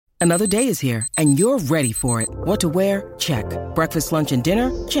Another day is here, and you're ready for it. What to wear? Check. Breakfast, lunch, and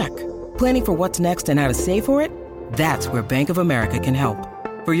dinner? Check. Planning for what's next and how to save for it? That's where Bank of America can help.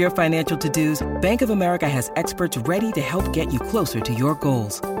 For your financial to-dos, Bank of America has experts ready to help get you closer to your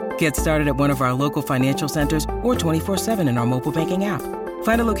goals. Get started at one of our local financial centers or 24/7 in our mobile banking app.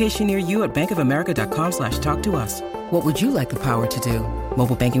 Find a location near you at bankofamerica.com/talktous. What would you like the power to do?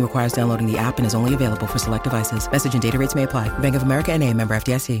 Mobile banking requires downloading the app and is only available for select devices. Message and data rates may apply. Bank of America N.A., member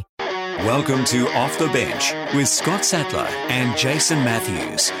FDIC. Welcome to Off the Bench with Scott Sattler and Jason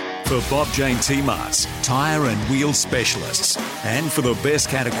Matthews. For Bob Jane T-Marts, tyre and wheel specialists. And for the best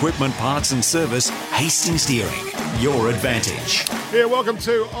cat equipment, parts and service, Hastings Steering, your advantage. Yeah, welcome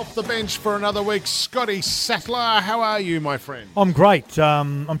to Off the Bench for another week. Scotty Sattler, how are you, my friend? I'm great.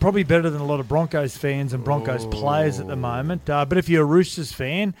 I'm probably better than a lot of Broncos fans and Broncos players at the moment. But if you're a Roosters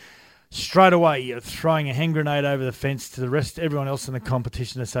fan, straight away you're throwing a hand grenade over the fence to the rest, everyone else in the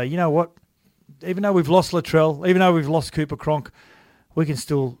competition to say, you know what, even though we've lost Latrell, even though we've lost Cooper Cronk, we can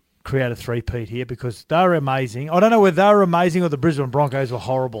still create a three-peat here because they're amazing. I don't know whether they were amazing or the Brisbane Broncos were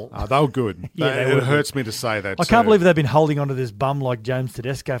horrible. Oh, they were good. It hurts me to say that. I can't believe they've been holding on to this bum like James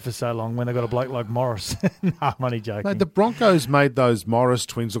Tedesco for so long when they've got a bloke like Morris. No, I'm only joking. Mate, the Broncos made those Morris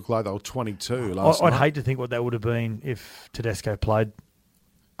twins look like they were 22 last night. I'd hate to think what that would have been if Tedesco played.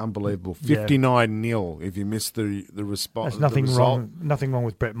 Unbelievable. 59-0 if you missed the response. There's nothing wrong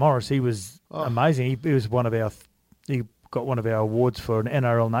with Brett Morris. He was amazing. He was one of our... He got one of our awards for an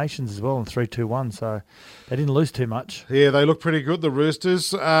NRL Nations as well in 3-2-1, so they didn't lose too much. Yeah, they look pretty good, the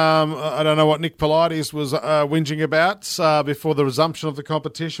Roosters. I don't know what Nick Politis was whinging about before the resumption of the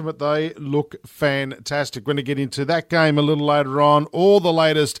competition, but they look fantastic. We're going to get into that game a little later on. All the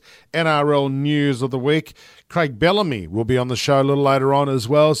latest NRL news of the week. Craig Bellamy will be on the show a little later on as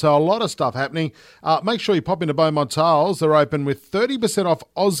well, so a lot of stuff happening. Make sure you pop into Beaumont Tiles. They're open with 30% off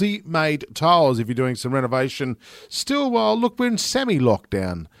Aussie-made tiles if you're doing some renovation. Still, well, look, we're in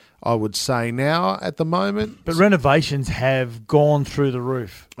semi-lockdown, I would say now at the moment. But renovations have gone through the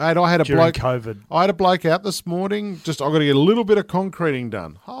roof. Mate, I had a during COVID. I had a bloke out this morning. I've got to get a little bit of concreting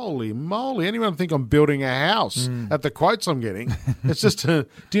done. Holy moly! Anyone think I'm building a house at the quotes I'm getting? It's just. Do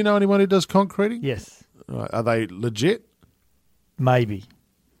you know anyone who does concreting? Yes. Are they legit? Maybe.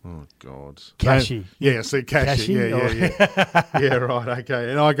 Oh, God. Cashy. Yeah, see, cashy. Cashy? Yeah. Yeah, right,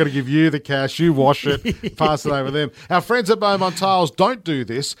 okay. And I got to give you the cash. You wash it, pass it over them. Our friends at Beaumont Tiles don't do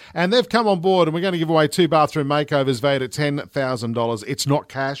this, and they've come on board, and we're going to give away 2 bathroom makeovers valued at $10,000. It's not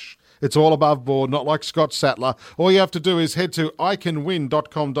cash. It's all above board, not like Scott Sattler. All you have to do is head to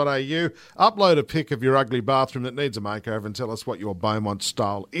iCanWin.com.au, upload a pic of your ugly bathroom that needs a makeover and tell us what your Beaumont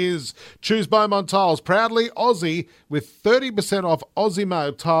style is. Choose Beaumont Tiles, proudly Aussie, with 30% off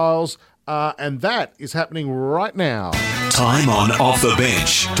Aussie-made tiles, and that is happening right now. Time on Off the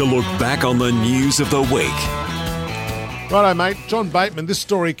Bench to look back on the news of the week. Righto, mate. John Bateman, this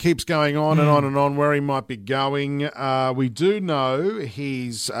story keeps going on and on and on where he might be going. We do know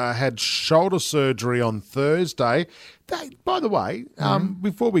he's had shoulder surgery on Thursday. By the way,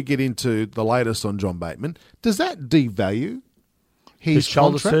 before we get into the latest on John Bateman, does that devalue his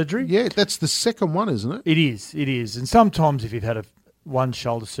shoulder contract? surgery? Yeah, that's the second one, isn't it? It is. And sometimes if you've had one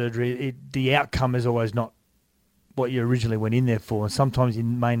shoulder surgery, the outcome is always not what you originally went in there for. And sometimes you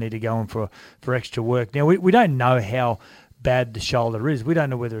may need to go in for extra work. Now, we don't know how bad the shoulder is. We don't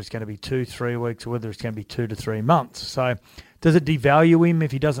know whether it's going to be 2-3 weeks or whether it's going to be 2 to 3 months. So does it devalue him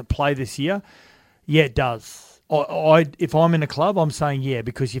if he doesn't play this year? Yeah, it does. If I'm in a club, I'm saying yeah,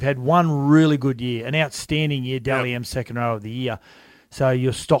 because you've had one really good year, an outstanding year, Dally M second row of the year. So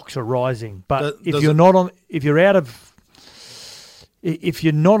your stocks are rising. But if you're not on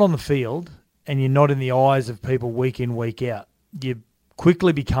the field and you're not in the eyes of people week in, week out, you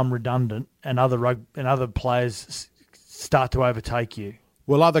quickly become redundant and other players start to overtake you.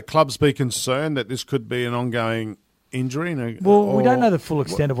 Will other clubs be concerned that this could be an ongoing injury? We don't know the full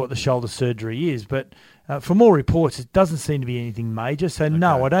extent of what the shoulder surgery is, but from all reports, it doesn't seem to be anything major. So,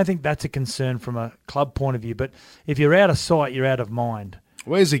 no, I don't think that's a concern from a club point of view. But if you're out of sight, you're out of mind.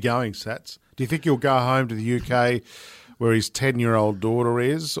 Where's he going, Sats? Do you think he'll go home to the UK where his 10-year-old daughter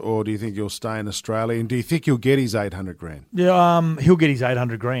is, or do you think he'll stay in Australia? And do you think he'll get his $800,000? Yeah, he'll get his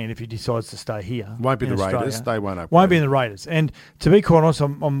 $800,000 if he decides to stay here. Won't be the Australia. Raiders. They won't open. Won't be in the Raiders. And to be quite honest,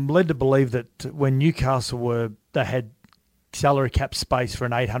 I'm led to believe that when Newcastle they had salary cap space for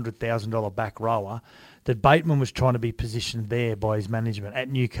an $800,000 back rower, that Bateman was trying to be positioned there by his management at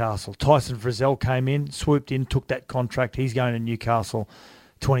Newcastle. Tyson Frizzell came in, swooped in, took that contract. He's going to Newcastle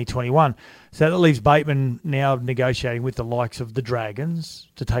 2021. So that leaves Bateman now negotiating with the likes of the Dragons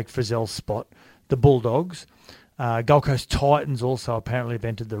to take Frizzell's spot, the Bulldogs, Gold Coast Titans also apparently have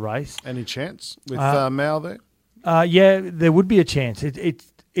entered the race. Any chance with Mal there? Yeah, there would be a chance.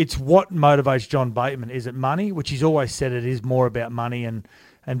 It's what motivates John Bateman. Is it money, which he's always said it is more about money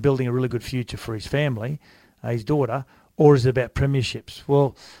and building a really good future for his family, his daughter, or is it about premierships?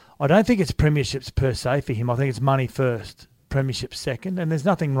 Well, I don't think it's premierships per se for him. I think it's money first, premierships second, and there's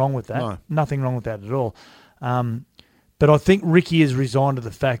nothing wrong with that. No. Nothing wrong with that at all. But I think Ricky is resigned to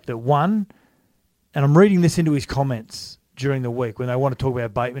the fact that, one, and I'm reading this into his comments during the week when they want to talk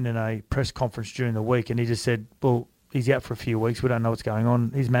about Bateman in a press conference during the week, and he just said, well, he's out for a few weeks. We don't know what's going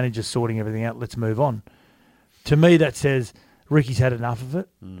on. His manager's sorting everything out. Let's move on. To me, that says Ricky's had enough of it.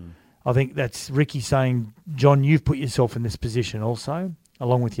 I think that's Ricky saying, John, you've put yourself in this position also,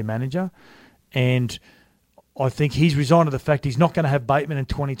 along with your manager. And I think he's resigned to the fact he's not going to have Bateman in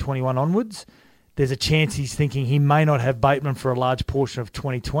 2021 onwards. There's a chance he's thinking he may not have Bateman for a large portion of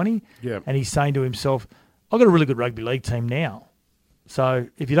 2020. Yep. And he's saying to himself, I've got a really good rugby league team now. So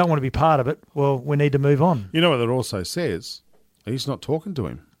if you don't want to be part of it, well, we need to move on. You know what it also says? He's not talking to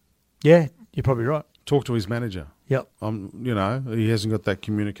him. Yeah, you're probably right. Talk to his manager. Yep. He hasn't got that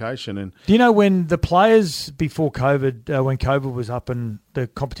communication. And do you know when the players before COVID, when COVID was up and the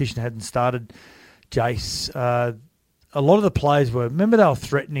competition hadn't started, Jace, a lot of the players remember they were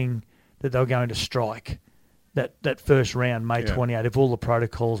threatening that they were going to strike that first round, May 28, if all the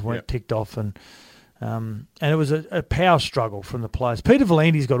protocols weren't ticked off. And it was a power struggle from the players. Peter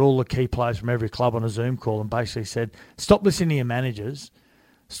Volandi's got all the key players from every club on a Zoom call and basically said, stop listening to your managers.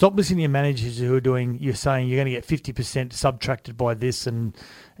 Stop listening to your managers who are you're saying you're going to get 50% subtracted by this and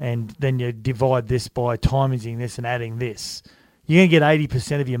then you divide this by timing this and adding this. You're going to get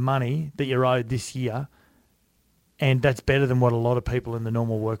 80% of your money that you're owed this year, and that's better than what a lot of people in the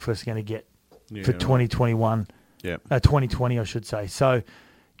normal workforce are going to get for 2021. Yeah. 2020, I should say. So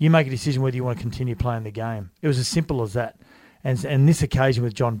you make a decision whether you want to continue playing the game. It was as simple as that. And this occasion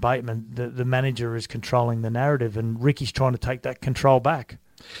with John Bateman, the manager is controlling the narrative, and Ricky's trying to take that control back.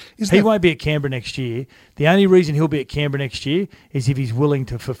 He won't be at Canberra next year. The only reason he'll be at Canberra next year is if he's willing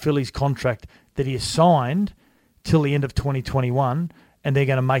to fulfil his contract that he has signed till the end of 2021, and they're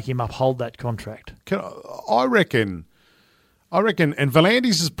going to make him uphold that contract. I reckon, and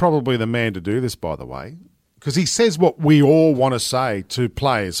Volandis is probably the man to do this, by the way, because he says what we all want to say to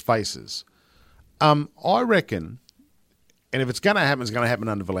players' faces. I reckon, and if it's going to happen, it's going to happen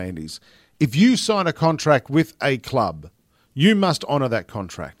under Volandis. If you sign a contract with a club, you must honour that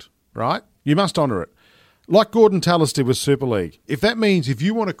contract, right? You must honour it. Like Gordon Tallis did with Super League. If that means if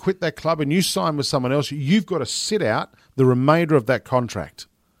you want to quit that club and you sign with someone else, you've got to sit out the remainder of that contract.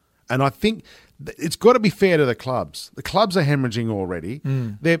 And I think it's got to be fair to the clubs. The clubs are hemorrhaging already.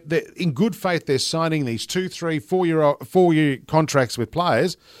 They're in good faith, they're signing these 2, 3, 4-year contracts with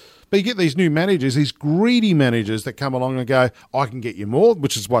players. But you get these new managers, these greedy managers that come along and go, I can get you more,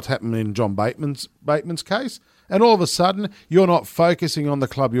 which is what's happened in John Bateman's case. And all of a sudden, you're not focusing on the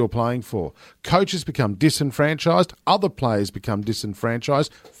club you're playing for. Coaches become disenfranchised. Other players become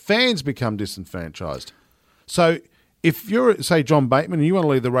disenfranchised. Fans become disenfranchised. So if you're, say, John Bateman and you want to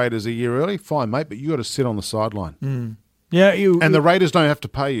leave the Raiders a year early, fine, mate, but you got to sit on the sideline. Yeah, and the Raiders don't have to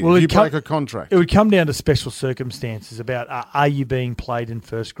pay you. You break a contract. It would come down to special circumstances about are you being played in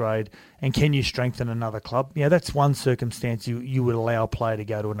first grade and can you strengthen another club? Yeah, that's one circumstance you would allow a player to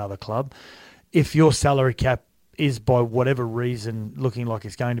go to another club. If your salary cap is by whatever reason looking like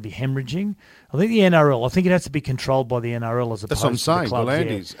it's going to be hemorrhaging, I think the NRL, I think it has to be controlled by the NRL as opposed to the clubs. That's what I'm saying,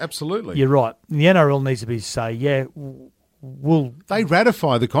 Volandis, absolutely. You're right. The NRL needs to be say, they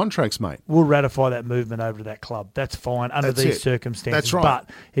ratify the contracts, mate. We'll ratify that movement over to that club. That's fine under these circumstances. That's right. But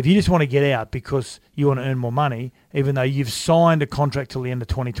if you just want to get out because you want to earn more money, even though you've signed a contract till the end of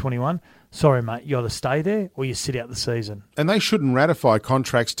 2021, sorry, mate, you either stay there or you sit out the season. And they shouldn't ratify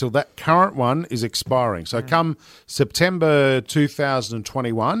contracts till that current one is expiring. So come September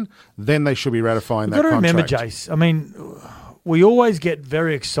 2021, then they should be ratifying that contract. You've got to remember, Jace, I mean, we always get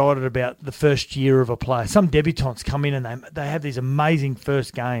very excited about the first year of a player. Some debutants come in and they have these amazing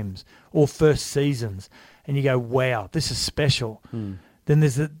first games or first seasons, and you go, wow, this is special. Then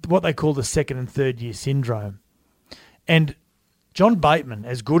there's what they call the second and third year syndrome. And John Bateman,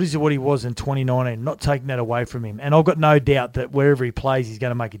 as good as what he was in 2019, not taking that away from him, and I've got no doubt that wherever he plays, he's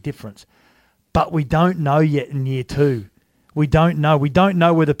going to make a difference. But we don't know yet in year two. We don't know. We don't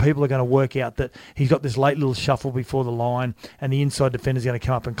know whether people are going to work out that he's got this late little shuffle before the line and the inside defender's going to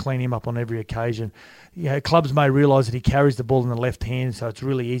come up and clean him up on every occasion. Clubs may realise that he carries the ball in the left hand, so it's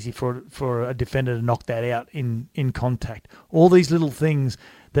really easy for a defender to knock that out in contact. All these little things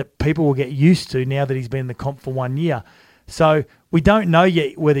that people will get used to now that he's been in the comp for 1 year. So we don't know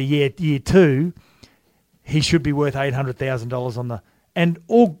yet whether year two he should be worth $800,000 on the and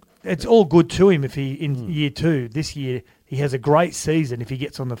all. It's all good to him if he in year 2 this year he has a great season. If he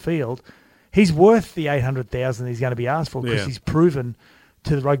gets on the field, he's worth the $800,000 he's going to be asked for because he's proven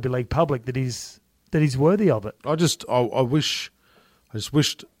to the rugby league public that he's worthy of it. I just wished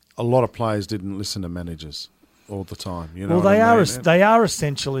a lot of players didn't listen to managers all the time. You know, well, they are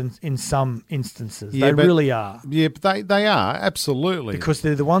essential in some instances. They really are. Yeah, but they are absolutely because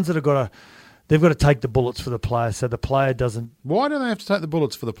they're the ones that have they've got to take the bullets for the player, so the player doesn't. Why do they have to take the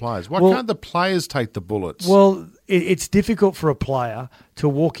bullets for the players? Why can't the players take the bullets? Well, it's difficult for a player to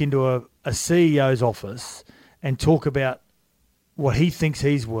walk into a CEO's office and talk about what he thinks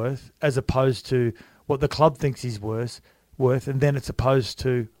he's worth as opposed to what the club thinks he's worth, and then it's opposed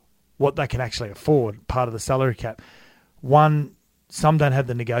to what they can actually afford, part of the salary cap. One, some don't have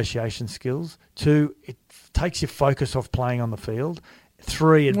the negotiation skills. Two, it takes your focus off playing on the field.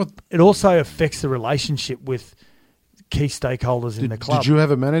 Three, it also affects the relationship with key stakeholders in the club. Did you have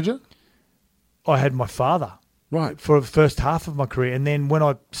a manager? I had my father. Right. For the first half of my career. And then when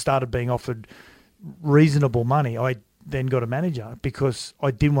I started being offered reasonable money, I then got a manager because I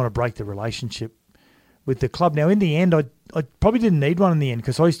didn't want to break the relationship with the club. Now, in the end, I probably didn't need one in the end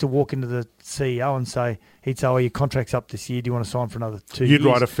because I used to walk into the CEO and he'd say, your contract's up this year. Do you want to sign for another 2 years?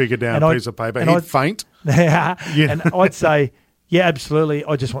 You'd write a figure down, a piece of paper. He'd faint. And I'd say, yeah, absolutely.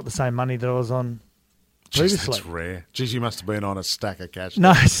 I just want the same money that I was on previously. That's rare. Geez, you must have been on a stack of cash.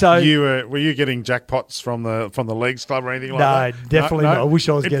 No, so were you getting jackpots from the leagues club or anything like that? No, definitely not. I wish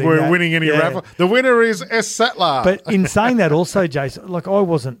I was getting that. We're winning any raffle. The winner is S. Sattler. But in saying that, also, Jason, I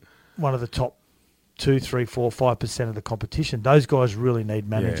wasn't one of the top 2, 3, 4, 5% of the competition. Those guys really need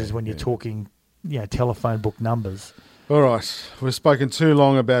managers when you're talking, telephone book numbers. All right. We've spoken too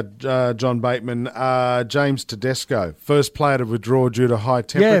long about John Bateman. James Tedesco, first player to withdraw due to high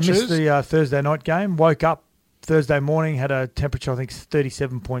temperatures. Yeah, missed the Thursday night game. Woke up Thursday morning, had a temperature, I think,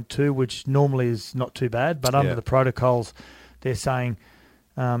 37.2, which normally is not too bad. But under the protocols, they're saying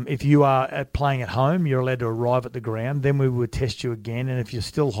if you are playing at home, you're allowed to arrive at the ground. Then we would test you again. And if you're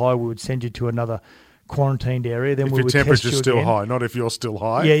still high, we would send you to another quarantined area. Then we would test you again. If your temperature's still high, not if you're still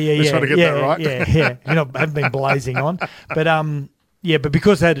high. Yeah. Just trying to get that right. Yeah. Haven't been blazing on. But but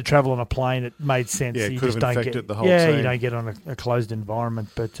because they had to travel on a plane, it made sense. Yeah, you could just have don't infected get, the whole team. you don't get on a closed environment.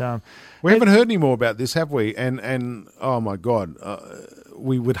 But we haven't heard any more about this, have we? And oh my God,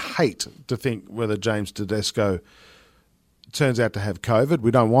 we would hate to think whether James Tedesco turns out to have COVID.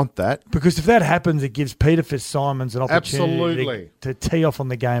 We don't want that. Because if that happens, it gives Peter Fitzsimons an opportunity to tee off on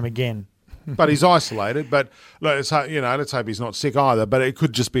the game again. But he's isolated. But let's hope he's not sick either. But it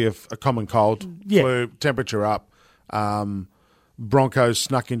could just be a common cold, flu, temperature up. Broncos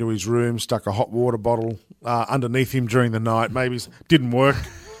snuck into his room, stuck a hot water bottle underneath him during the night. Maybe it didn't work.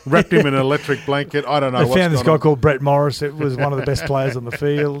 Wrapped him in an electric blanket. I don't know. They found this guy called Brett Morris. It was one of the best players on the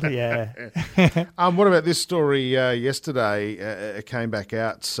field. Yeah. What about this story yesterday? It came back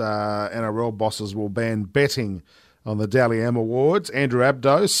out. NRL bosses will ban betting on the Dally M Awards. Andrew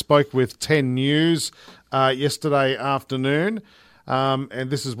Abdo spoke with 10 News yesterday afternoon. And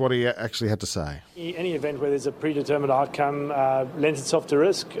this is what he actually had to say. Any event where there's a predetermined outcome lends itself to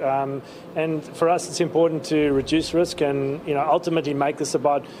risk. And for us, it's important to reduce risk and ultimately make this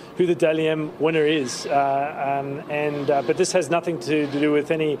about who the Dally M winner is. But this has nothing to do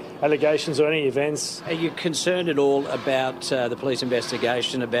with any allegations or any events. Are you concerned at all about the police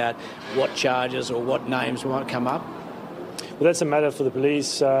investigation, about what charges or what names might come up? Well, that's a matter for the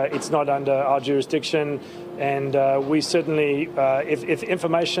police. It's not under our jurisdiction. And we certainly, if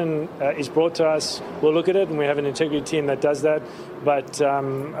information is brought to us, we'll look at it, and we have an integrity team that does that. But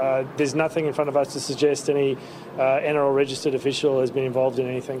there's nothing in front of us to suggest any NRL registered official has been involved in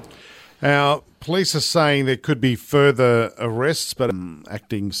anything. Now, police are saying there could be further arrests, but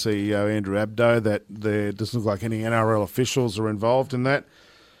acting CEO Andrew Abdo, that there doesn't look like any NRL officials are involved in that.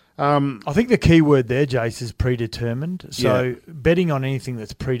 I think the key word there, Jace, is predetermined. So betting on anything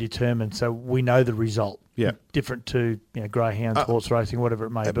that's predetermined, so we know the result. Yeah. Different to greyhounds, horse racing, whatever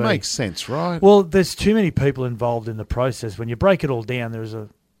it may be. It makes sense, right? Well, there's too many people involved in the process. When you break it all down, there's a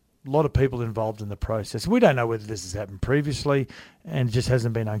lot of people involved in the process. We don't know whether this has happened previously and it just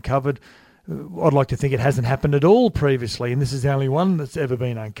hasn't been uncovered. I'd like to think it hasn't happened at all previously, and this is the only one that's ever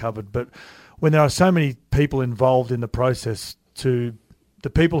been uncovered. But when there are so many people involved in the process, to the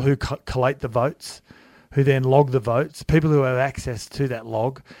people who collate the votes, who then log the votes, people who have access to that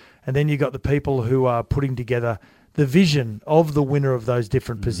log, and then you've got the people who are putting together the vision of the winner of those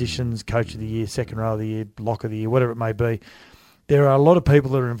different positions, coach of the year, second row of the year, lock of the year, whatever it may be. There are a lot of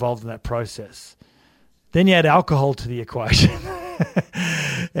people that are involved in that process. Then you add alcohol to the equation.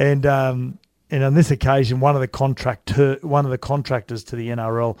 And, And on this occasion, one of the contractors to the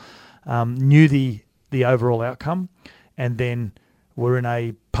NRL knew the overall outcome, and then were in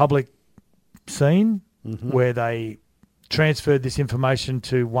a public scene where they transferred this information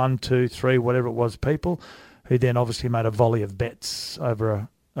to 1, 2, 3, whatever it was, people, who then obviously made a volley of bets over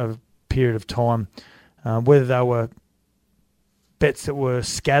a period of time, whether they were bets that were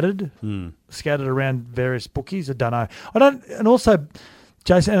scattered around various bookies. I don't know. And also,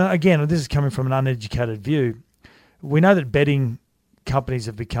 Jason, and again, this is coming from an uneducated view. We know that betting companies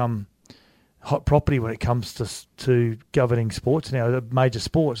have become hot property when it comes to governing sports now, the major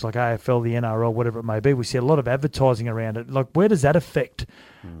sports like AFL, the NRL, whatever it may be. We see a lot of advertising around it. Like, where does that affect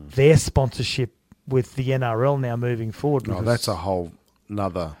their sponsorship with the NRL now moving forward? Oh, that's a whole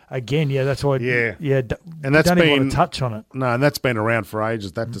nother. Again, yeah, that's why. Yeah, and that's don't even want to touch on it. No, and that's been around for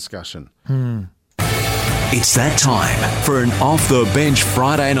ages. That discussion. It's that time for an Off the Bench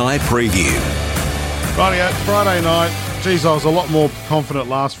Friday night preview. Rightio, Friday night. Geez, I was a lot more confident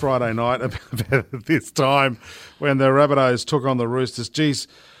last Friday night about this time when the Rabbitohs took on the Roosters. Geez,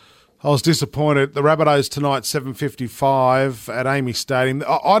 I was disappointed. The Rabbitohs tonight, 7:55 at Amy Stadium.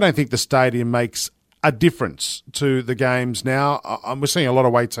 I don't think the stadium makes a difference to the games now. We're seeing a lot of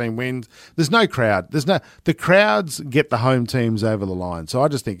away team wins. There's no crowd. The crowds get the home teams over the line. So I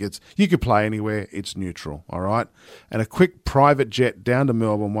just think you could play anywhere. It's neutral, all right? And a quick private jet down to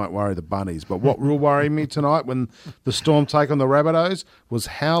Melbourne won't worry the bunnies. But what will worry me tonight when the Storm take on the Rabbitohs was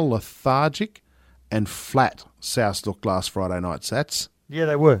how lethargic and flat South looked last Friday night, Sats. Yeah,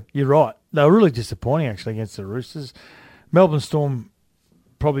 they were. You're right. They were really disappointing, actually, against the Roosters. Melbourne Storm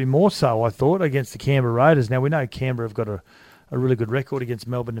probably more so, I thought, against the Canberra Raiders. Now, we know Canberra have got a really good record against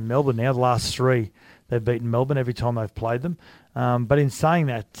Melbourne and Melbourne now. The last 3, they've beaten Melbourne every time they've played them. But in saying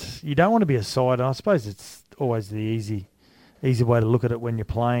that, you don't want to be a side, and I suppose it's always the easy way to look at it when you're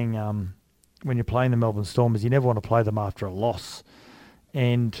playing the Melbourne Storm, is you never want to play them after a loss.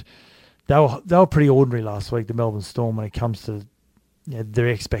 And they were pretty ordinary last week, the Melbourne Storm, when it comes to their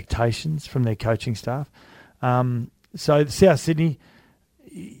expectations from their coaching staff. So South Sydney,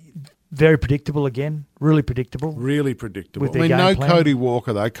 very predictable again. Really predictable. Really predictable. I mean, no plan. Cody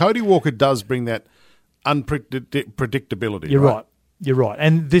Walker, though. Cody Walker does bring that unpredictability. You're right.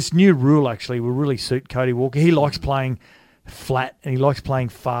 And this new rule actually will really suit Cody Walker. He likes playing flat, and he likes playing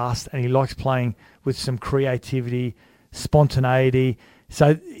fast, and he likes playing with some creativity, spontaneity.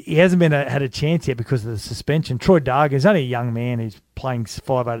 So he hasn't had a chance yet because of the suspension. Troy Dargan is only a young man. He's playing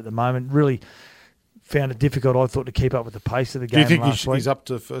 5'8" at the moment. Really found it difficult, I thought, to keep up with the pace of the game. Do you think last week. He's up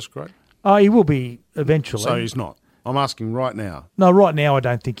to first grade? Oh, he will be eventually. So he's not. I'm asking right now. No, right now I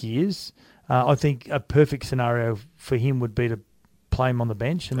don't think he is. I think a perfect scenario for him would be to play him on the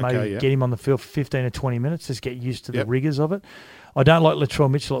bench and maybe get him on the field for 15 or 20 minutes, just get used to the rigours of it. I don't like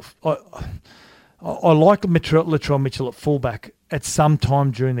Latrell Mitchell. I like Latrell Mitchell at fullback at some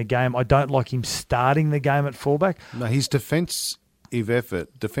time during the game. I don't like him starting the game at fullback. No, his defensive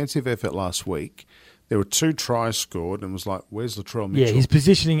effort last week, there were 2 tries scored, and it was like, where's Latrell Mitchell? Yeah, his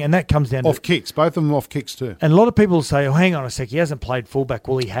positioning, and that comes down off kicks. Both of them off kicks too. And a lot of people say, oh, hang on a sec, he hasn't played fullback.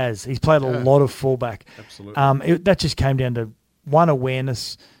 Well, he has. He's played a lot of fullback. Absolutely. That just came down to 1,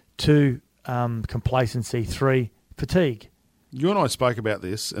 awareness, 2, complacency, 3, fatigue. You and I spoke about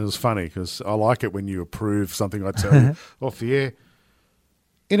this, and it was funny because I like it when you approve something I tell you off the air.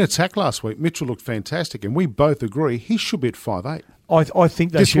 In attack last week, Mitchell looked fantastic, and we both agree he should be at 5'8". I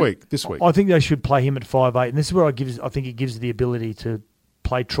think this week. I think they should play him at 5'8", and this is where I think it gives the ability to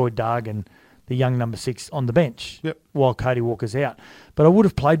play Troy Dargan, the young number 6, on the bench while Cody Walker's out. But I would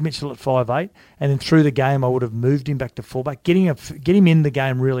have played Mitchell at 5'8", and then through the game I would have moved him back to fullback, get him in the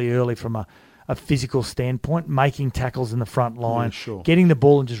game really early from a physical standpoint, making tackles in the front line, getting the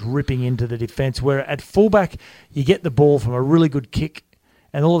ball and just ripping into the defence. Where at fullback you get the ball from a really good kick,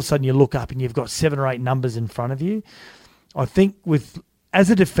 and all of a sudden you look up and you've got 7 or 8 numbers in front of you. I think as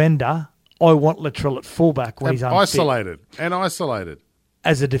a defender, I want Latrell at fullback when he's unfit. Isolated.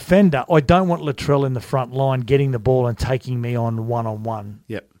 As a defender, I don't want Latrell in the front line getting the ball and taking me on one-on-one.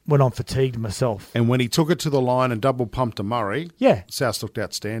 Yep. When I'm fatigued myself. And when he took it to the line and double pumped to Murray, South looked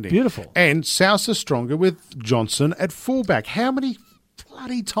outstanding. Beautiful. And South is stronger with Johnson at fullback. How many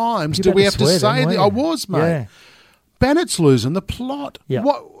bloody times do we have to say that? I was, mate. Yeah. Bennett's losing the plot. Yeah.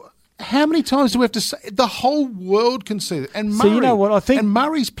 How many times do we have to say? The whole world can see it. And Murray, so you know what I think. And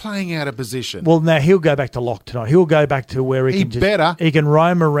Murray's playing out of position. Well, now he'll go back to lock tonight. He'll go back to where he can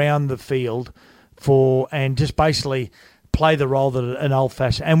roam around the field and just basically play the role that an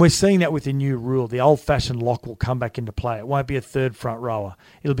old-fashioned... And we're seeing that with the new rule. The old-fashioned lock will come back into play. It won't be a third front rower.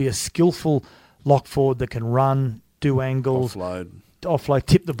 It'll be a skillful lock forward that can run, do angles, offload. offload,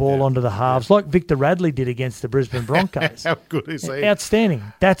 tip the ball onto the halves, like Victor Radley did against the Brisbane Broncos. How good is he? Outstanding.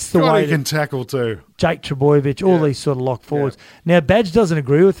 That's the God, way he can tackle too. Jake Trbojevic, all these sort of lock forwards. Now, Badge doesn't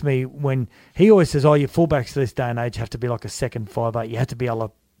agree with me when he always says, your fullbacks to this day and age have to be like a second 5'8". You have to be able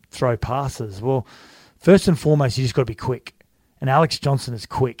to throw passes. Well, first and foremost, you just got to be quick. And Alex Johnson is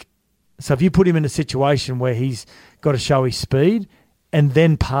quick. So if you put him in a situation where he's got to show his speed and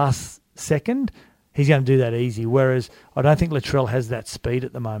then pass second, he's going to do that easy, whereas I don't think Latrell has that speed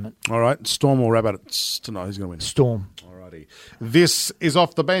at the moment. All right, Storm or Rabbits tonight? Who's going to win? Storm. All righty. This is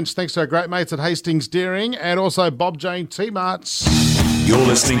Off the Bench. Thanks to our great mates at Hastings Deering and also Bob Jane T-Marts. You're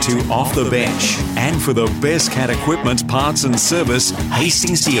listening to Off the Bench. And for the best cat equipment, parts and service,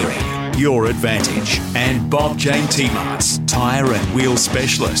 Hastings Deering, your advantage. And Bob Jane T-Marts, tyre and wheel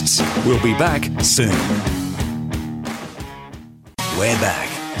specialists. We'll be back soon. We're back.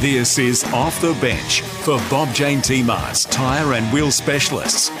 This is Off the Bench for Bob Jane T-Marts, tyre and wheel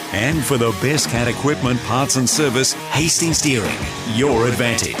specialists. And for the best cat equipment, parts and service, Hastings Deering, your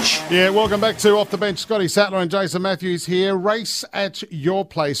advantage. Yeah, welcome back to Off the Bench. Scotty Sattler and Jason Matthews here. Race at your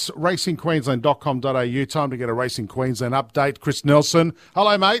place, racingqueensland.com.au. Time to get a Racing Queensland update. Chris Nelson.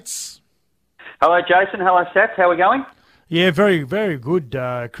 Hello, mates. Hello, Jason. Hello, Sats. How are we going? Yeah, very, very good,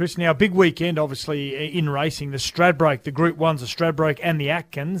 Chris. Now, big weekend, obviously, in racing. The Stradbroke, the Group 1s, the Stradbroke and the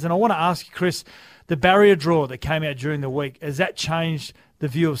Atkins. And I want to ask you, Chris, the barrier draw that came out during the week, has that changed the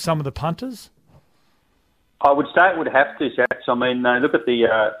view of some of the punters? I would say it would have to, Sats. I mean, look at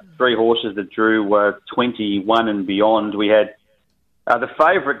the three horses that drew 21 and beyond. We had the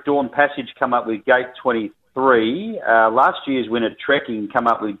favourite, Dawn Passage, come up with gate 23. Last year's winner, Trekking, come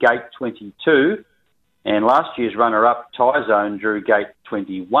up with gate 22. And last year's runner-up, Tie Zone, drew gate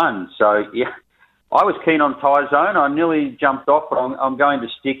 21. So, yeah, I was keen on Tie Zone. I nearly jumped off, but I'm going to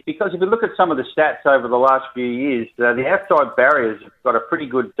stick. Because if you look at some of the stats over the last few years, the outside barriers have got a pretty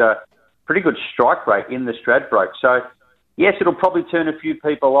good strike rate in the Stradbroke. So, yes, it'll probably turn a few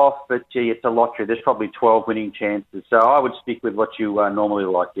people off, but, gee, it's a lottery. There's probably 12 winning chances. So I would stick with what you normally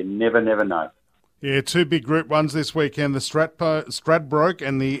like. You never know. Yeah, two big Group 1s this weekend, the Stradbroke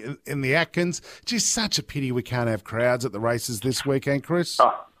and the Atkins. Just such a pity we can't have crowds at the races this weekend, Chris.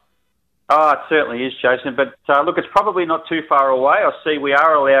 Oh, it certainly is, Jason. But look, it's probably not too far away. I see we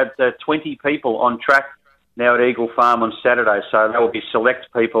are allowed 20 people on track now at Eagle Farm on Saturday, so that will be select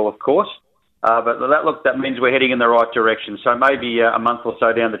people, of course. But that means we're heading in the right direction. So maybe a month or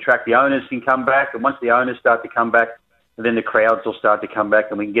so down the track, the owners can come back, and once the owners start to come back, then the crowds will start to come back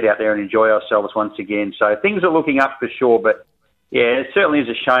and we can get out there and enjoy ourselves once again. So things are looking up for sure, but yeah, it certainly is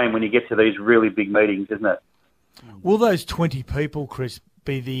a shame when you get to these really big meetings, isn't it? Will those 20 people, Chris,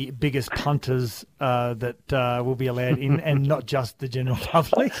 be the biggest punters that will be allowed in and not just the general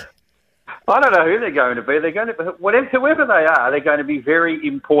public? I don't know who they're going to be. They're going to be, whoever they are, they're going to be very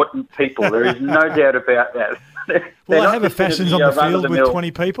important people. There is no doubt about that. Will they have a fashions on the field with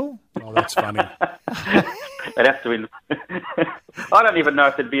 20 people? Oh, that's funny. They'd have to. I don't even know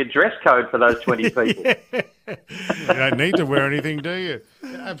if there'd be a dress code for those 20 people. You don't need to wear anything, do you?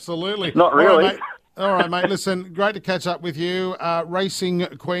 Absolutely. Not really. All right, mate. Listen, great to catch up with you. Racing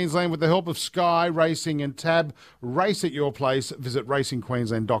Queensland, with the help of Sky Racing and Tab. Race at your place. Visit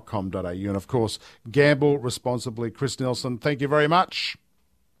racingqueensland.com.au. And, of course, gamble responsibly. Chris Nelson, thank you very much.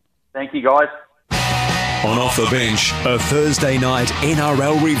 Thank you, guys. On Off the Bench, a Thursday night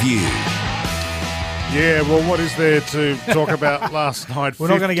NRL review. Yeah, well, what is there to talk about last night? We're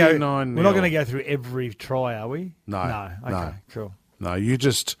not going to go through every try, are we? No. Okay, cool. No, you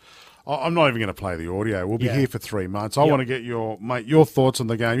just... I'm not even going to play the audio. We'll be here for 3 months. I want to get your thoughts on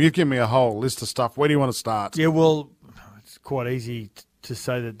the game. You've given me a whole list of stuff. Where do you want to start? Yeah, well, it's quite easy to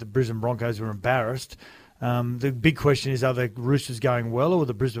say that the Brisbane Broncos were embarrassed. The big question is, are the Roosters going well or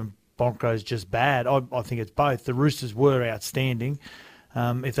the Brisbane Broncos just bad? I think it's both. The Roosters were outstanding.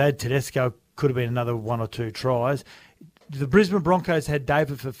 If they had Tedesco, could have been another 1 or 2 tries. The Brisbane Broncos had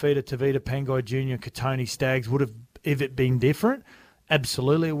David Fafita, Tavita Pangai Jr., Katoni Staggs. If it been different?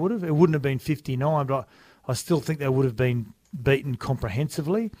 Absolutely it would have. It wouldn't have been 59, but I still think they would have been beaten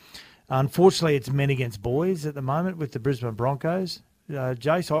comprehensively. Unfortunately, it's men against boys at the moment with the Brisbane Broncos.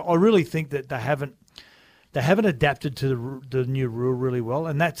 Jace, I really think that they haven't adapted to the new rule really well,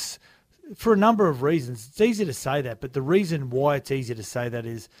 and that's for a number of reasons. It's easy to say that, but the reason why it's easy to say that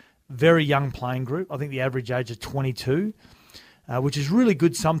is very young playing group. I think the average age is 22, which is really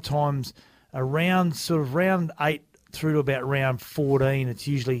good sometimes around round 8 through to about round 14. It's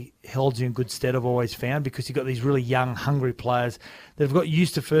usually held you in good stead, I've always found, because you've got these really young, hungry players that have got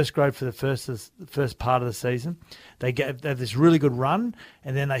used to first grade for the first part of the season. They have this really good run,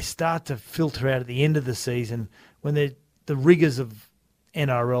 and then they start to filter out at the end of the season when the rigours of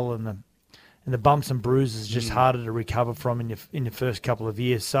NRL and the bumps and bruises just harder to recover from in your first couple of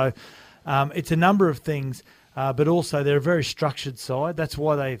years. So it's a number of things, but also they're a very structured side. That's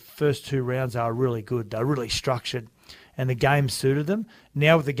why they first 2 rounds are really good. They're really structured, and the game suited them.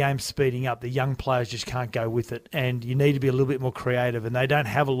 Now with the game speeding up, the young players just can't go with it, and you need to be a little bit more creative, and they don't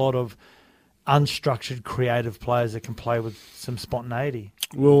have a lot of unstructured, creative players that can play with some spontaneity.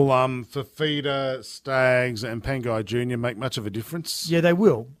 Will Fafita, Staggs and Pangai Jr. make much of a difference? Yeah, they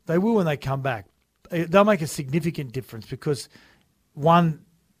will. They will when they come back. They'll make a significant difference because, one,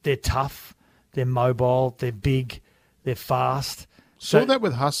 they're tough, they're mobile, they're big, they're fast. Saw that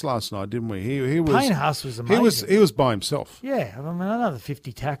with Huss last night, didn't we? He was Payne Huss was amazing. He was by himself. Yeah, I mean, another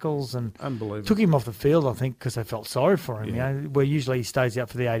 50 tackles and unbelievable. Took him off the field, I think, because they felt sorry for him. Yeah. You know, where usually he stays out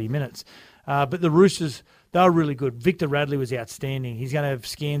for the 80 minutes. But the Roosters, they were really good. Victor Radley was outstanding. He's going to have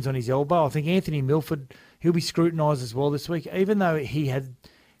scans on his elbow. I think Anthony Milford, he'll be scrutinised as well this week. Even though he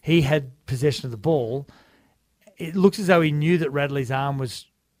had possession of the ball, it looks as though he knew that Radley's arm was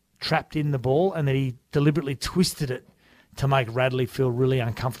trapped in the ball and that he deliberately twisted it to make Radley feel really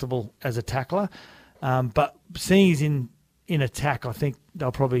uncomfortable as a tackler. But seeing he's in attack, I think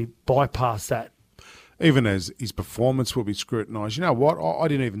they'll probably bypass that. Even as his performance will be scrutinised. You know what? I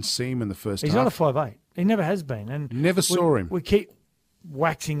didn't even see him in the first half. He's not a 5'8". He never has been. And never saw him. We keep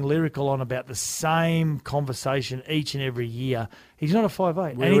waxing lyrical on about the same conversation each and every year. He's not a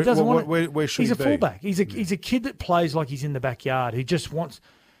 5'8", and he doesn't want it. Where should he's he a fullback. He's a kid that plays like he's in the backyard. He just wants.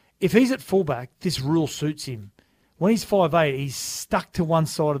 If he's at fullback, this rule suits him. When he's 5'8", he's stuck to one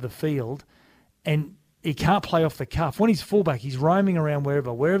side of the field, and he can't play off the cuff. When he's fullback, he's roaming around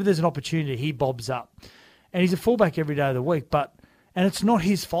wherever there's an opportunity, he bobs up, and he's a fullback every day of the week. And it's not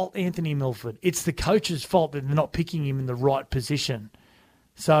his fault, Anthony Milford. It's the coach's fault that they're not picking him in the right position.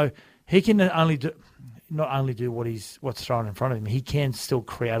 So he can not only do what's thrown in front of him. He can still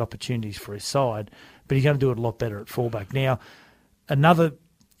create opportunities for his side, but he's going to do it a lot better at fullback. Now, another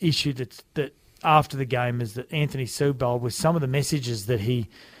issue that after the game is that Anthony Subal, with some of the messages that he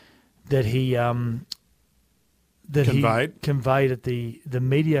conveyed at the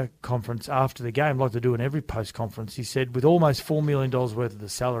media conference after the game, like they do in every post conference, he said with almost $4 million worth of the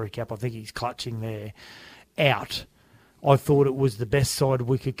salary cap, I think he's clutching there, out, I thought it was the best side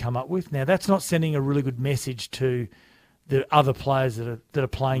we could come up with. Now that's not sending a really good message to the other players that are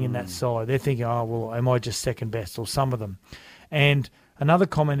playing in that side. They're thinking, oh well, am I just second best, or some of them. And another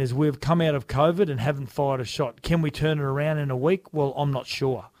comment is we've come out of COVID and haven't fired a shot. Can we turn it around in a week? Well, I'm not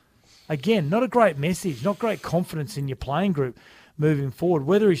sure. Again, not a great message, not great confidence in your playing group moving forward.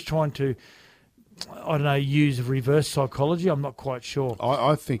 Whether he's trying to, I don't know, use reverse psychology, I'm not quite sure.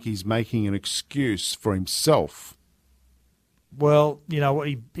 I think he's making an excuse for himself. Well, you know what,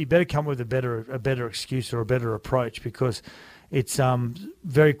 he better come with a better excuse or a better approach, because it's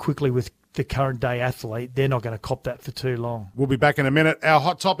very quickly with the current day athlete, they're not going to cop that for too long. We'll be back in a minute. Our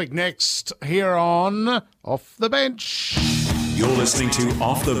hot topic next here on Off the Bench. You're listening to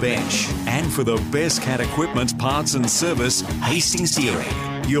Off the Bench. And for the best cat equipment, parts and service, Hastings Steering,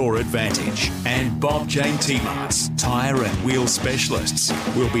 Your Advantage. And Bob Jane T-Marts, tyre and wheel specialists.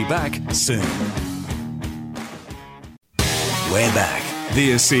 We'll be back soon. We're back.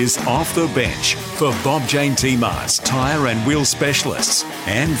 This is Off the Bench for Bob Jane T-Marts, tyre and wheel specialists.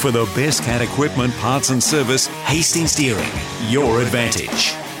 And for the best cat equipment, parts and service, Hastings Steering, Your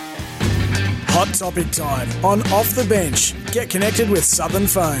Advantage. Hot topic time on Off the Bench. Get connected with Southern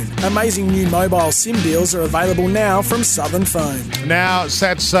Phone. Amazing new mobile SIM deals are available now from Southern Phone. Now,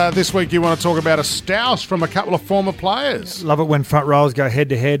 Sats, this week you want to talk about a stouse from a couple of former players. Love it when front rowers go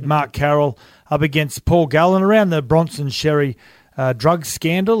head-to-head. Mark Carroll up against Paul Gallen around the Bronson Sherry drug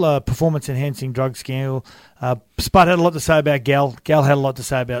scandal, performance-enhancing drug scandal. Spud had a lot to say about Gal. Gal had a lot to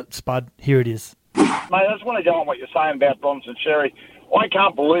say about Spud. Here it is. Mate, I just want to go on what you're saying about Bronson Sherry. I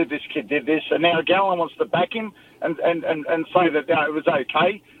can't believe this kid did this, and now Gallen wants to back him and say that it was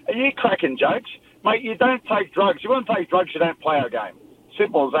okay. Are you cracking jokes? Mate, you don't take drugs. You want to take drugs, you don't play our game.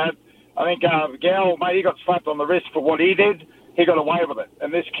 Simple as that. I think Gal, mate, he got slapped on the wrist for what he did. He got away with it.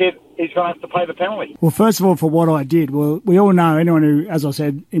 And this kid, he's going to have to pay the penalty. Well, first of all, for what I did, well, we all know, anyone who, as I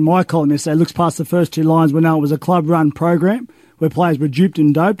said in my column yesterday, looks past the first two lines, we know it was a club-run program where players were duped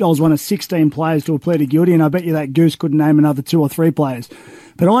and doped. I was one of 16 players to have pleaded guilty, and I bet you that Goose couldn't name another 2 or 3 players.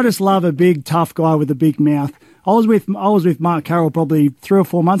 But I just love a big, tough guy with a big mouth. I was with Mark Carroll probably 3 or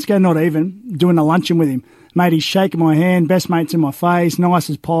 4 months ago, not even, doing a luncheon with him. Mate, he's shaking my hand, best mates in my face, nice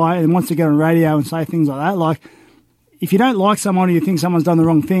as pie, and wants to get on radio and say things like that. Like, if you don't like someone or you think someone's done the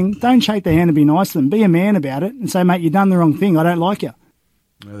wrong thing, don't shake their hand and be nice to them. Be a man about it and say, mate, you've done the wrong thing. I don't like you.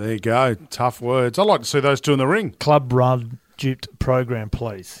 There you go. Tough words. I'd like to see those two in the ring. Club run duped program,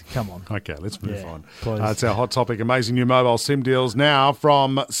 please. Come on. Okay, let's move on. Please. It's our hot topic. Amazing new mobile SIM deals now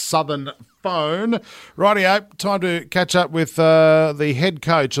from Southern Phone. Rightio, time to catch up with the head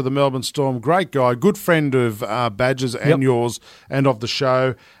coach of the Melbourne Storm. Great guy, good friend of Badger's and yours and of the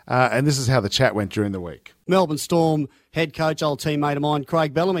show. And this is how the chat went during the week. Melbourne Storm head coach, old teammate of mine,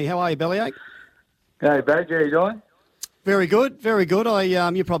 Craig Bellamy. How are you, Bellyache? Hey, Badger, how you doing? Very good, very good.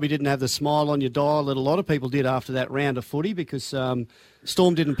 You probably didn't have the smile on your dial that a lot of people did after that round of footy because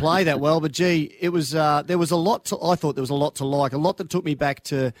Storm didn't play that well. But gee, it was there was a lot. I thought there was a lot to like. A lot that took me back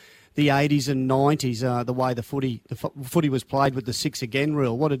to the 80s and 90s. The way the footy was played with the 6 again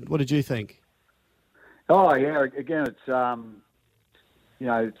rule. What did you think? Oh yeah, again it's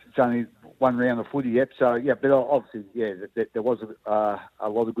it's only one round of footy yet. So yeah, but obviously there was a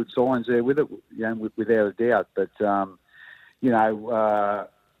lot of good signs there with it. Without a doubt. But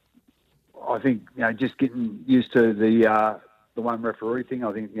I think just getting used to the one referee thing.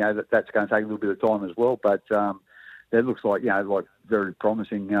 I think that's going to take a little bit of time as well. But it looks like like very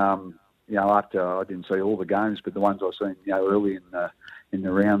promising. After I didn't see all the games, but the ones I've seen early in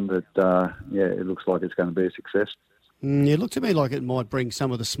the round, that it looks like it's going to be a success. It looked to me like it might bring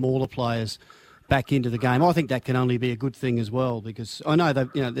some of the smaller players back into the game. I think that can only be a good thing as well because I know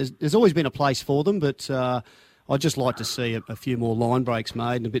there's always been a place for them, but I'd just like to see a few more line breaks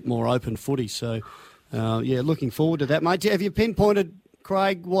made and a bit more open footy. So, looking forward to that, mate. Have you pinpointed,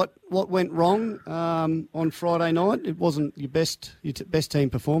 Craig, what went wrong on Friday night? It wasn't your best team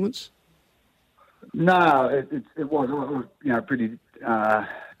performance? No, it was. I was pretty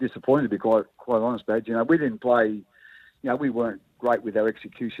disappointed, to be quite honest, Badge. We didn't play. We weren't great with our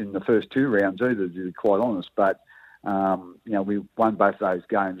execution the first 2 rounds either, to be quite honest. But we won both those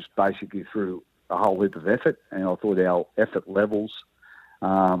games basically through a whole heap of effort, and I thought our effort levels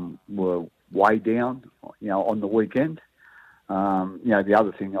were way down, on the weekend. The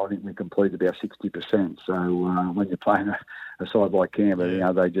other thing, I think we completed about 60%. So when you're playing a side like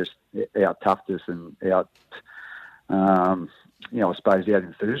Canberra, they just out-toughed us and I suppose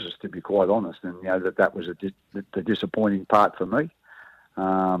out-enthused us, to be quite honest. And, that was the disappointing part for me.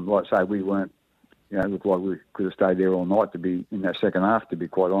 Like I say, we weren't, looked like we could have stayed there all night to be in that second half, to be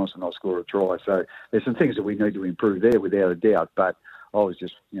quite honest, and not score a try. So there's some things that we need to improve there without a doubt. But I was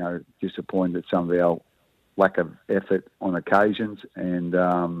just, disappointed at some of our lack of effort on occasions. And,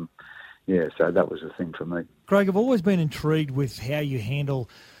 so that was the thing for me. Craig, I've always been intrigued with how you handle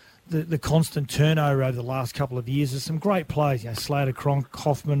the constant turnover over the last couple of years. There's some great players, Slater, Cronk,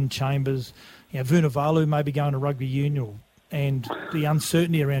 Hoffman, Chambers, Vunivalu maybe going to rugby union, and the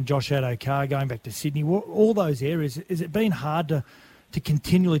uncertainty around Josh Adokar going back to Sydney. All those areas, has it been hard to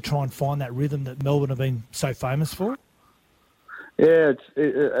continually try and find that rhythm that Melbourne have been so famous for? Yeah,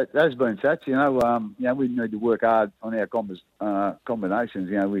 it has been such. We need to work hard on our combinations.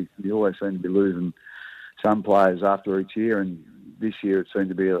 We always seem to be losing some players after each year, and this year it seemed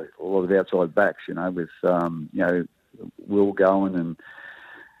to be a lot of outside backs. With Will going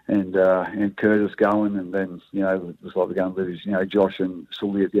and Curtis going, and then it was like we're going to lose Josh and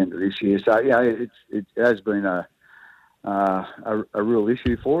Sully at the end of this year. So it has been a real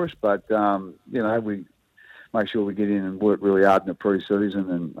issue for us, but we make sure we get in and work really hard in the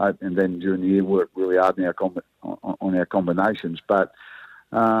pre-season, and then during the year work really hard in on our combinations. But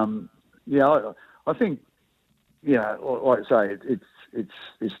I think like I say,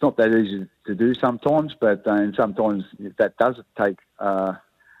 it's not that easy to do sometimes, but and sometimes that does take a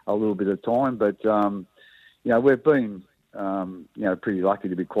little bit of time. But we've been pretty lucky,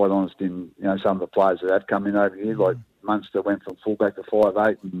 to be quite honest, in some of the players that have come in over here. Like Munster went from fullback to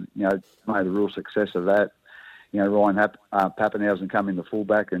 5'8", and made a real success of that. Ryan Pappenhausen come in the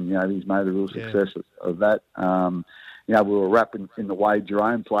fullback, and he's made a real success of that. We were wrapping in the way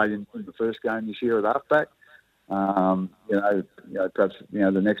Jerome played in the first game this year at halfback. Perhaps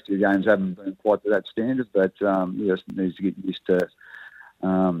the next 2 games haven't been quite to that standard, but he just needs to get used to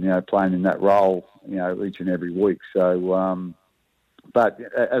playing in that role each and every week. So, but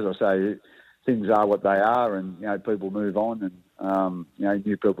as I say, things are what they are, and people move on, and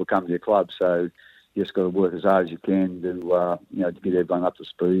new people come to your club. So you just got to work as hard as you can to get everyone up to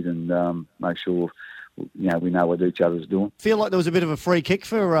speed and make sure we know what each other's doing. Feel like there was a bit of a free kick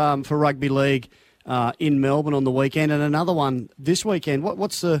for rugby league in Melbourne on the weekend, and another one this weekend.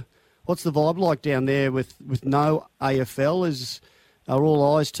 What's the vibe like down there with no AFL? Are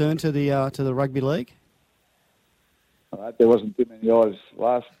all eyes turned to the rugby league? There wasn't too many eyes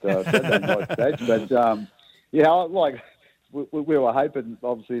last Saturday night stage, but we were hoping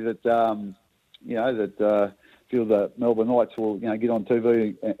obviously that that few of the Melbourne Knights will get on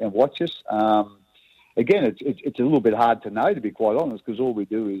TV and watch us. again, it's a little bit hard to know, to be quite honest, because all we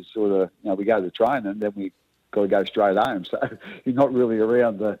do is sort of, we go to the train and then we got to go straight home. So you're not really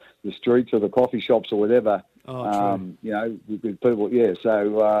around the streets or the coffee shops or whatever. With people. Yeah,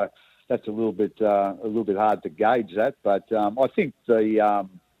 so that's a little bit hard to gauge that. But I think the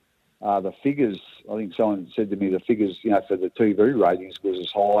figures. I think someone said to me the figures, for the TV ratings was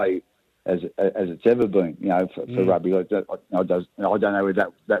as high as it's ever been, for rugby. Like that, I don't know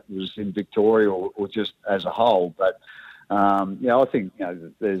whether that was in Victoria or just as a whole, but I think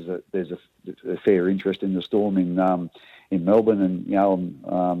there's a fair interest in the Storm in Melbourne, and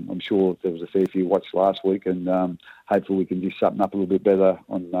I'm sure there was a fair few watched last week, and hopefully we can do something up a little bit better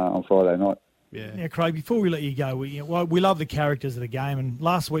on Friday night. Yeah, Craig. Before we let you go, we love the characters of the game, and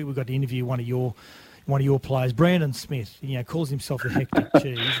last week we got to interview one of your players, Brandon Smith. Calls himself the hectic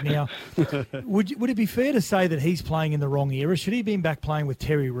cheese. Now, would it be fair to say that he's playing in the wrong era? Should he have been back playing with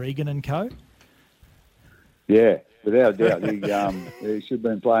Terry Regan and co? Yeah, without a doubt, he should have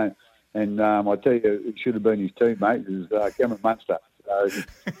been playing. And I tell you, it should have been his teammate, is Cameron Munster. So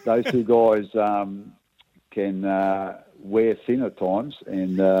those two guys can wear thin at times,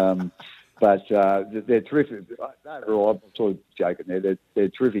 and but they're terrific. I'm sort of joking there. They're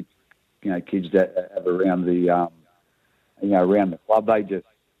terrific, kids that have around the around the club. They just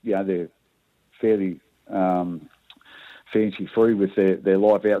they're fairly fancy free with their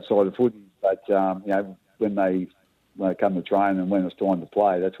life outside of footy. But when they come to train and when it's time to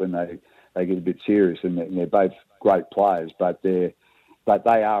play, that's when they get a bit serious. And they're both great players, but they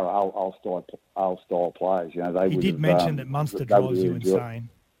are old style players. You did mention that Munster drives you insane.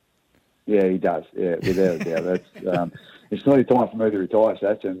 Yeah, he does. Yeah, without a doubt. That's it's not a time for me to retire,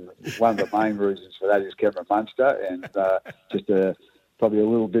 Sats, and one of the main reasons for that is Cameron Munster, and just probably a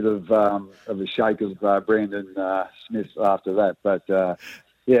little bit of a shake of Brandon Smith after that. But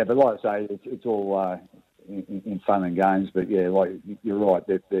but like I say, it's all in fun and games. But yeah, like you're right,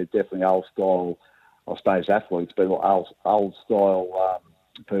 they're definitely old style, I suppose, athletes, but old style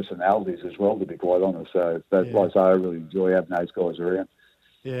personalities as well, to be quite honest. So, but like I say, I really enjoy having those guys around.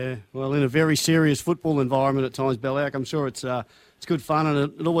 Yeah, well, in a very serious football environment at times, Bellac, I'm sure it's good fun,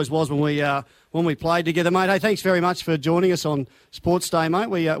 and it always was when we played together, mate. Hey, thanks very much for joining us on Sports Day,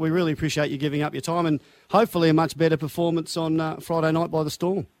 mate. We really appreciate you giving up your time, and hopefully a much better performance on Friday night by the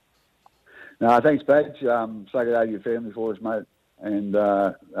Storm. No, thanks, Badge. Say good day to your family for us, mate. And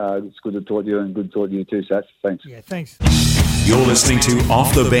it's good to talk to you, and good to talk to you too, Sats. Thanks. Yeah, thanks. You're listening to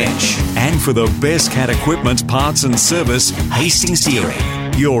Off the Bench. And for the best cat equipment, parts and service, Hastings Steering,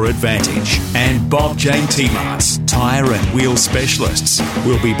 Your Advantage. And Bob Jane T-Marts, tyre and wheel specialists.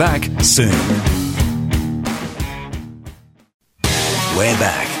 We'll be back soon. We're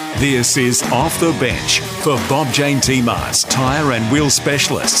back. This is Off the Bench for Bob Jane T-Marts, tyre and wheel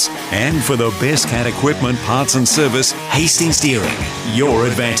specialists. And for the best cat equipment, parts and service, Hastings Steering, Your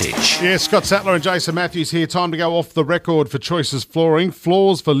Advantage. Yeah, Scott Sattler and Jason Matthews here. Time to go off the record for Choices Flooring.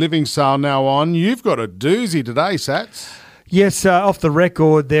 Floors for Living sale now on. You've got a doozy today, Sats. Yes, off the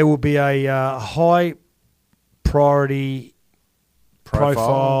record, there will be a high priority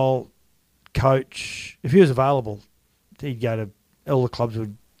profile coach. If he was available, he'd go to all the clubs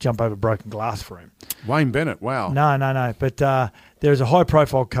would jump over broken glass for him. Wayne Bennett, wow. No. But there's a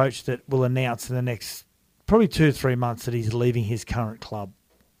high-profile coach that will announce in the next probably 2 to 3 months that he's leaving his current club.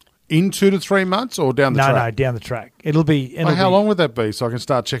 In 2 to 3 months or down the track? No, down the track. It'll be... How long would that be so I can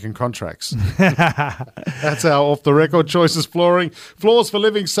start checking contracts? That's our off-the-record Choices Flooring. Floors for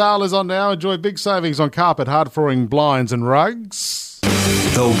Living sale is on now. Enjoy big savings on carpet, hard flooring, blinds and rugs.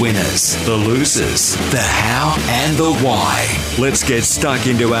 The winners, the losers, the how and the why. Let's get stuck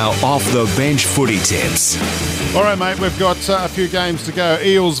into our off-the-bench footy tips. All right, mate, we've got a few games to go.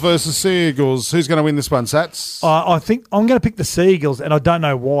 Eels versus Sea Eagles. Who's going to win this one, Sats? I think I'm going to pick the Sea Eagles, and I don't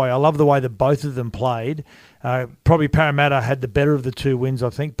know why. I love the way that both of them played. Probably Parramatta had the better of the two wins, I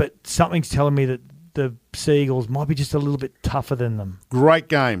think, but something's telling me that the Sea Eagles might be just a little bit tougher than them. Great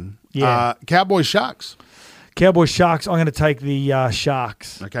game. Yeah. Cowboys Sharks. Cowboys Sharks. I'm going to take the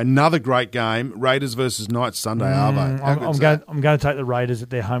Sharks. Okay, another great game. Raiders versus Knights Sunday Arvo. I'm going to take the Raiders at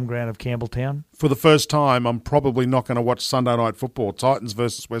their home ground of Campbelltown. For the first time, I'm probably not going to watch Sunday night football. Titans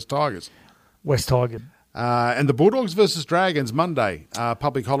versus West Tigers. West Tigers. And the Bulldogs versus Dragons Monday.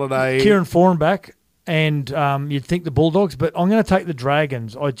 Public holiday. Kieran Foran back, and you'd think the Bulldogs, but I'm going to take the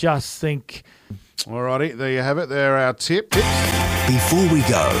Dragons. I just think. Alrighty, there you have it. They're our tips. Before we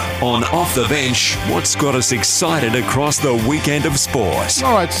go, on Off the Bench, what's got us excited across the weekend of sport?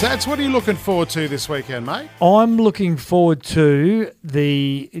 All right, Sats, what are you looking forward to this weekend, mate? I'm looking forward to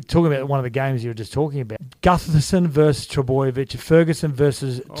talking about one of the games you were just talking about. Gutherson versus Trebojevic, Ferguson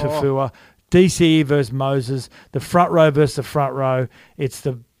versus Tafua. DCE versus Moses, the front row versus the front row. It's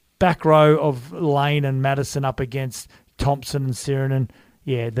the back row of Lane and Madison up against Thompson and Sirenen.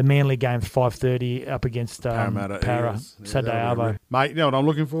 Yeah, the Manly game's 5:30 up against Para, Saturday Arvo. Mate, you know what I'm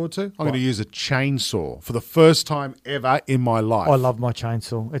looking forward to? I'm going to use a chainsaw for the first time ever in my life. I love my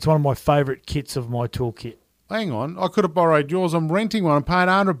chainsaw. It's one of my favourite kits of my toolkit. Hang on, I could have borrowed yours. I'm renting one. I'm paying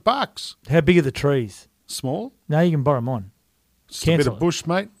 $100. How big are the trees? Small? No, you can borrow mine. Just a bit of bush,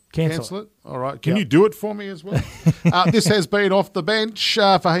 mate. Cancel it. All right. Can you do it for me as well? This has been Off the Bench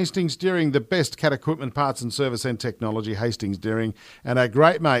for Hastings Deering, the best cat equipment, parts and service and technology, Hastings Deering, and our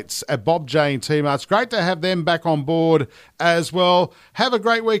great mates at Bob J and T-Marts. Great to have them back on board as well. Have a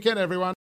great weekend, everyone.